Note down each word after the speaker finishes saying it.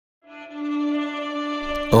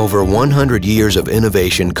Over 100 years of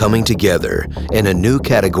innovation coming together in a new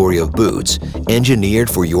category of boots engineered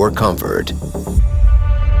for your comfort.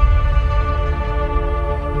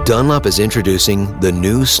 Dunlop is introducing the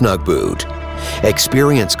new Snugboot.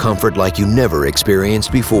 Experience comfort like you never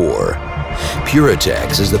experienced before.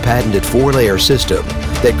 Puratex is the patented 4-layer system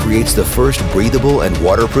that creates the first breathable and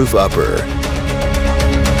waterproof upper.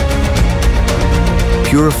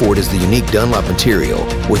 Purafort is the unique Dunlop material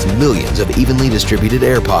with millions of evenly distributed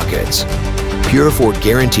air pockets. Purafort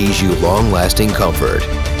guarantees you long-lasting comfort.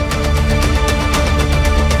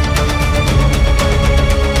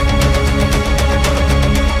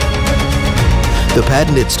 The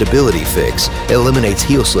patented Stability Fix eliminates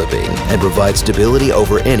heel slipping and provides stability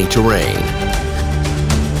over any terrain.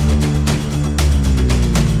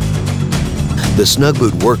 The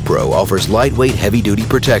Snugboot Work Pro offers lightweight, heavy-duty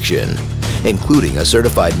protection, including a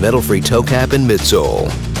certified metal-free toe cap and midsole.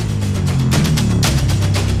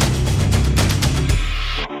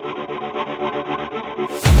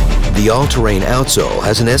 The all-terrain outsole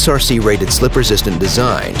has an SRC-rated slip-resistant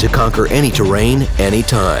design to conquer any terrain,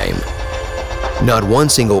 anytime. Not one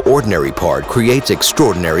single ordinary part creates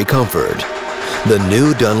extraordinary comfort. The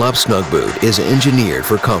new Dunlop Snugboot is engineered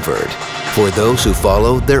for comfort, for those who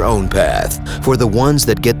follow their own path, for the ones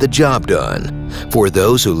that get the job done, for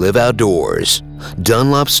those who live outdoors.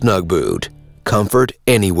 Dunlop Snugboot. Comfort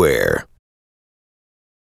anywhere.